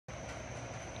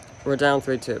we're down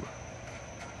 3-2.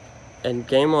 In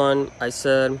game 1, I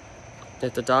said,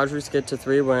 if the Dodgers get to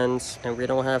 3 wins and we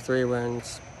don't have 3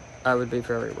 wins, I would be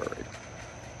very worried.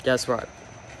 Guess what?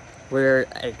 We're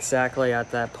exactly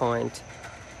at that point,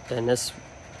 and this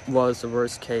was the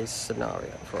worst case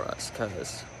scenario for us,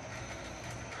 because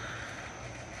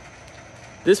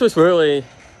this was really,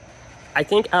 I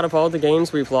think out of all the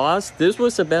games we've lost, this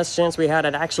was the best chance we had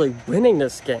at actually winning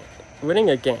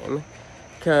a game.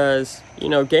 Because,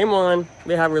 game 1,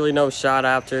 we had really no shot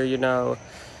after,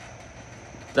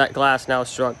 that Glasnow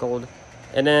struggled.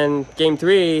 And then game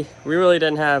 3, we really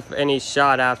didn't have any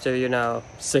shot after,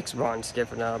 6 runs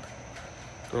given up.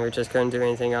 And we just couldn't do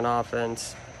anything on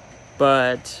offense.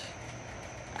 But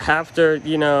after,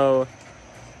 Glasnow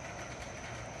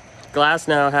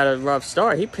had a rough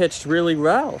start, he pitched really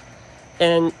well.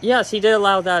 And yes, he did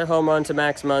allow that home run to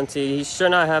Max Muncy. He should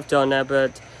not have done that,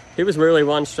 but he was really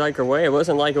 1 strike away. It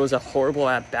wasn't like it was a horrible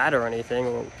at-bat or anything,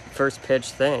 or first pitch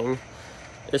thing.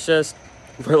 It's just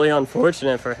really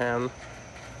unfortunate for him.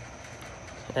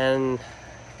 And,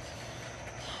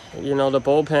 the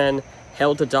bullpen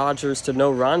held the Dodgers to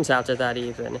no runs after that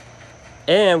even.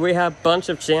 And we had a bunch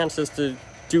of chances to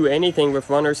do anything with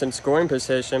runners in scoring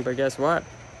position, but guess what?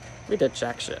 We did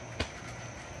jack shit.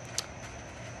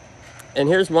 And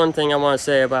here's one thing I want to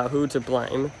say about who to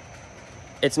blame.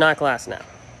 It's not Glasnow.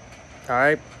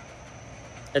 Alright?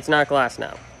 It's not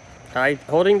Glasnow. Alright?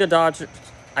 Holding the Dodgers,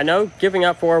 I know giving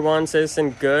up 4 runs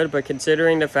isn't good, but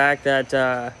considering the fact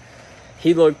that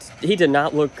he did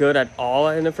not look good at all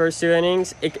in the first 2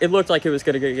 innings, it looked like he was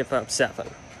going to give up 7.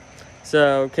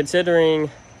 So, considering,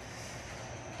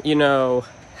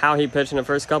 how he pitched in the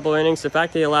first couple innings, the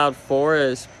fact that he allowed 4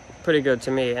 is pretty good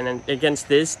to me. And then against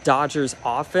this Dodgers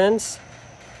offense,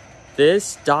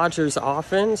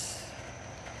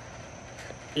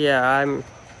 yeah, I'm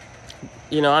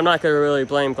not going to really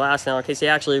blame Glasnow because he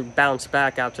actually bounced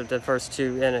back after the first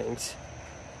 2 innings.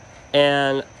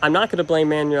 And I'm not going to blame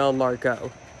Manuel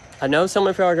Margot. I know some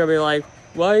of you are going to be like,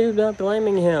 why are you not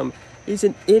blaming him? He's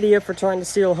an idiot for trying to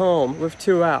steal home with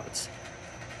 2 outs.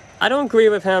 I don't agree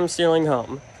with him stealing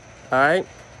home. Alright?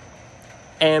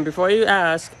 And before you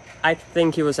ask, I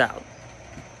think he was out.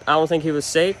 I don't think he was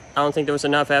safe. I don't think there was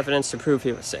enough evidence to prove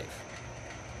he was safe.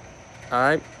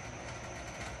 Alright?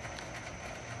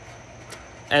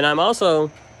 And I'm also,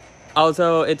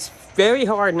 although it's very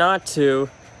hard not to,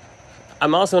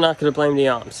 I'm also not going to blame the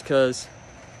umps, because,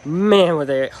 man, were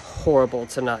they horrible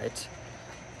tonight.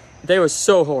 They were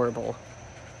so horrible.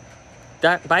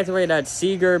 That, by the way, that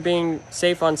Seager being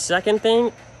safe on second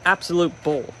thing, absolute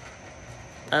bull.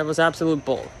 That was absolute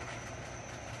bull.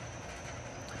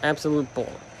 Absolute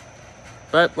bull.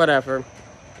 But whatever.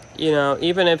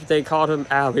 Even if they called him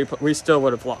out, we still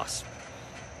would have lost.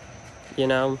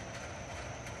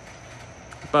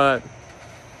 But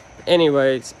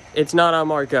anyways, it's not on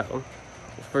Margot.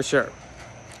 For sure.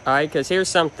 Alright, because here's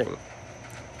something.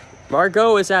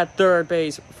 Margot is at third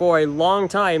base for a long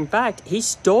time. In fact, he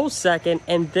stole second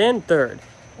and then third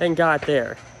and got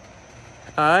there.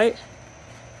 Alright?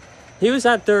 He was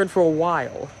at third for a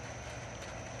while.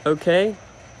 Okay?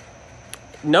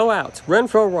 No outs.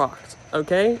 Renfroe rocked.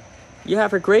 Okay? You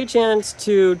have a great chance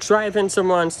to drive in some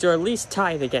runs to at least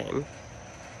tie the game.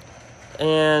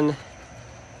 And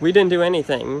we didn't do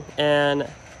anything. And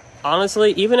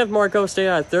honestly, even if Margot stayed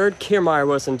at third, Kiermaier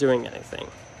wasn't doing anything.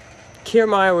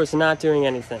 Kiermaier was not doing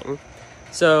anything.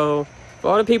 So, for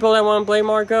all the people that want to blame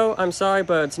Margot, I'm sorry,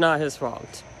 but it's not his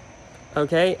fault.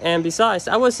 Okay? And besides,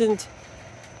 that wasn't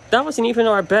even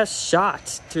our best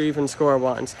shot to even score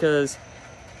once, because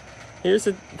in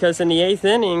the 8th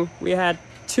inning, we had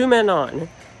 2 men on.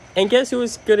 And guess who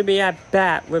was going to be at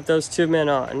bat with those 2 men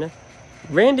on?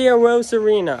 Randy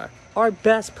Arozarena, our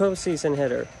best postseason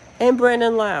hitter. And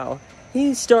Brandon Lau.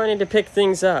 He's starting to pick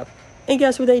things up. And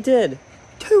guess what they did?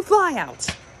 2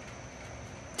 flyouts.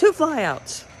 2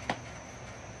 flyouts.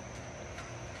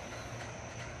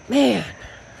 Man.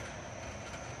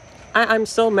 I'm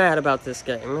so mad about this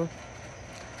game.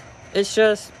 It's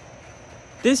just,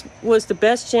 this was the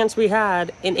best chance we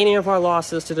had in any of our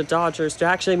losses to the Dodgers to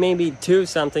actually maybe do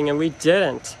something, and we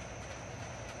didn't.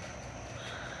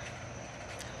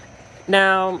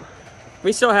 Now,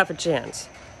 we still have a chance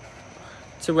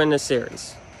to win this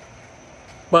series.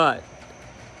 But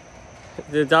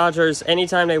the Dodgers,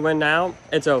 anytime they win now,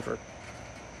 it's over.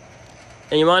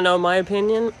 And you want to know my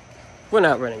opinion? We're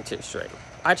not winning 2 straight.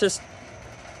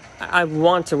 I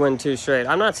want to win 2 straight.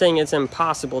 I'm not saying it's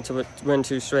impossible to win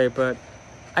 2 straight, but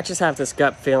I just have this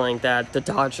gut feeling that the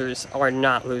Dodgers are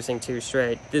not losing 2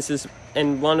 straight.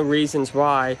 And one of the reasons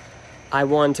why I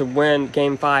wanted to win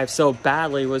Game 5 so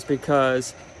badly was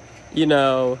because,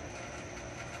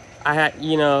 I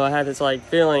had this like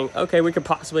feeling, okay, we could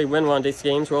possibly win one of these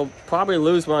games. We'll probably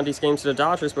lose one of these games to the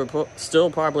Dodgers, but still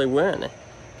probably win.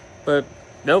 But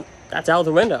nope, that's out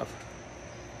the window.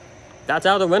 That's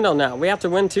out the window now. We have to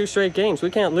win 2 straight games.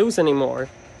 We can't lose anymore.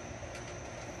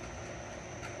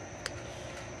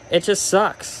 It just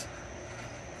sucks.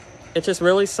 It just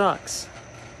really sucks.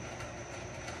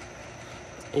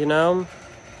 You know?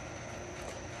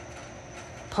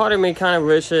 Part of me kind of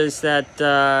wishes that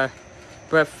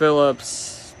Brett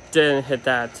Phillips didn't hit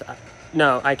that.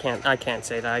 No, I can't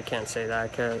say that. I can't say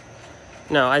that.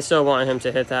 No, I still want him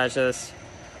to hit that. Just,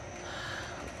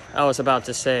 I was about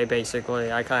to say,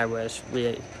 basically, I kind of wish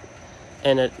we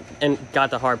and got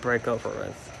the heartbreak over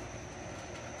with.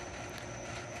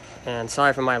 And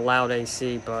sorry for my loud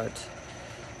AC,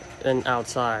 and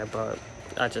outside, but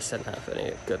I just didn't have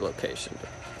any good location to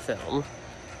film.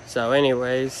 So,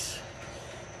 anyways,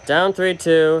 down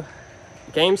 3-2,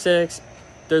 Game 6.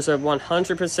 There's a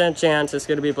 100% chance it's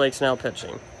going to be Blake Snell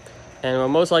pitching. And we're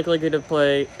most likely going to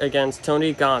play against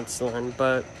Tony Gonsolin.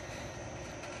 But,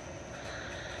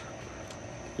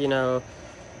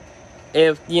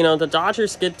 if, the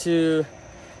Dodgers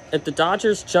if the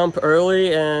Dodgers jump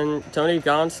early and Tony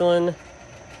Gonsolin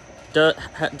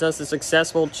does a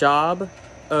successful job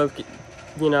of,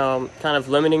 kind of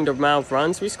limiting the amount of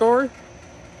runs we score,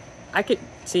 I could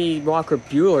see Walker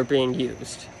Buehler being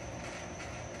used.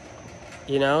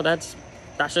 That's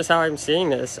just how I'm seeing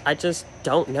this. I just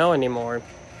don't know anymore.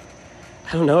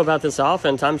 I don't know about this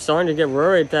offense. I'm starting to get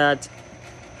worried that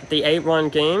the 8-run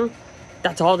game,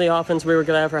 that's all the offense we were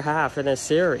going to ever have in this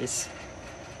series.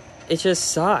 It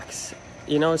just sucks.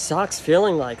 It sucks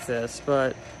feeling like this,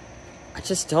 but I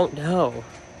just don't know.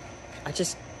 I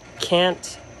just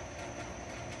can't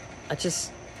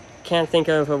think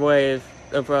of a way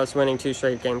of us winning 2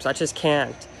 straight games. I just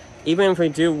can't. Even if we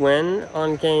do win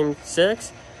on Game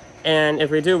 6, and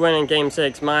if we do win in Game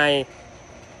 6, my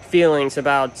feelings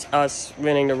about us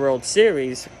winning the World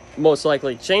Series most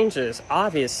likely changes,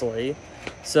 obviously.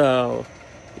 So,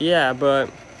 yeah,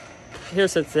 but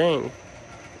here's the thing.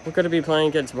 We're going to be playing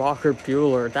against Walker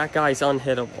Buehler. That guy's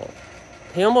unhittable.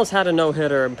 He almost had a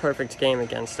no-hitter in perfect game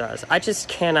against us. I just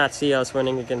cannot see us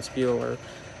winning against Buehler.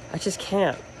 I just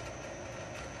can't.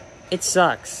 It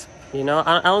sucks.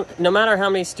 No matter how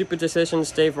many stupid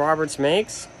decisions Dave Roberts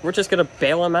makes, we're just going to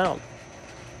bail him out.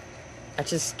 I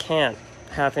just can't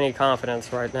have any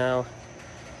confidence right now.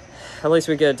 At least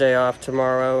we get a day off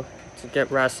tomorrow to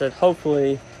get rested.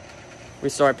 Hopefully, we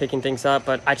start picking things up,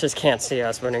 but I just can't see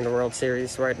us winning the World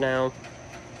Series right now.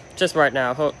 Just right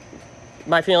now.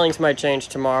 My feelings might change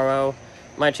tomorrow,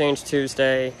 might change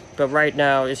Tuesday, but right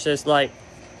now, it's just like,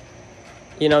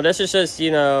 this is just,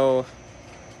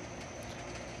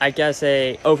 I guess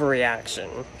a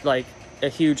overreaction, like a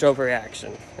huge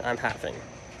overreaction I'm having.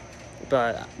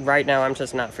 But right now, I'm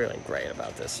just not feeling great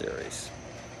about this series.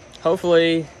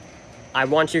 Hopefully, I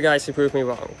want you guys to prove me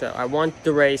wrong, though. I want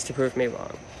the Rays to prove me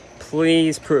wrong.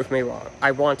 Please prove me wrong.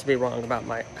 I want to be wrong about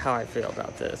how I feel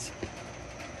about this.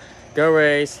 Go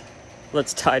Rays.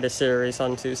 Let's tie the series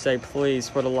on Tuesday, please,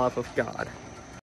 for the love of God.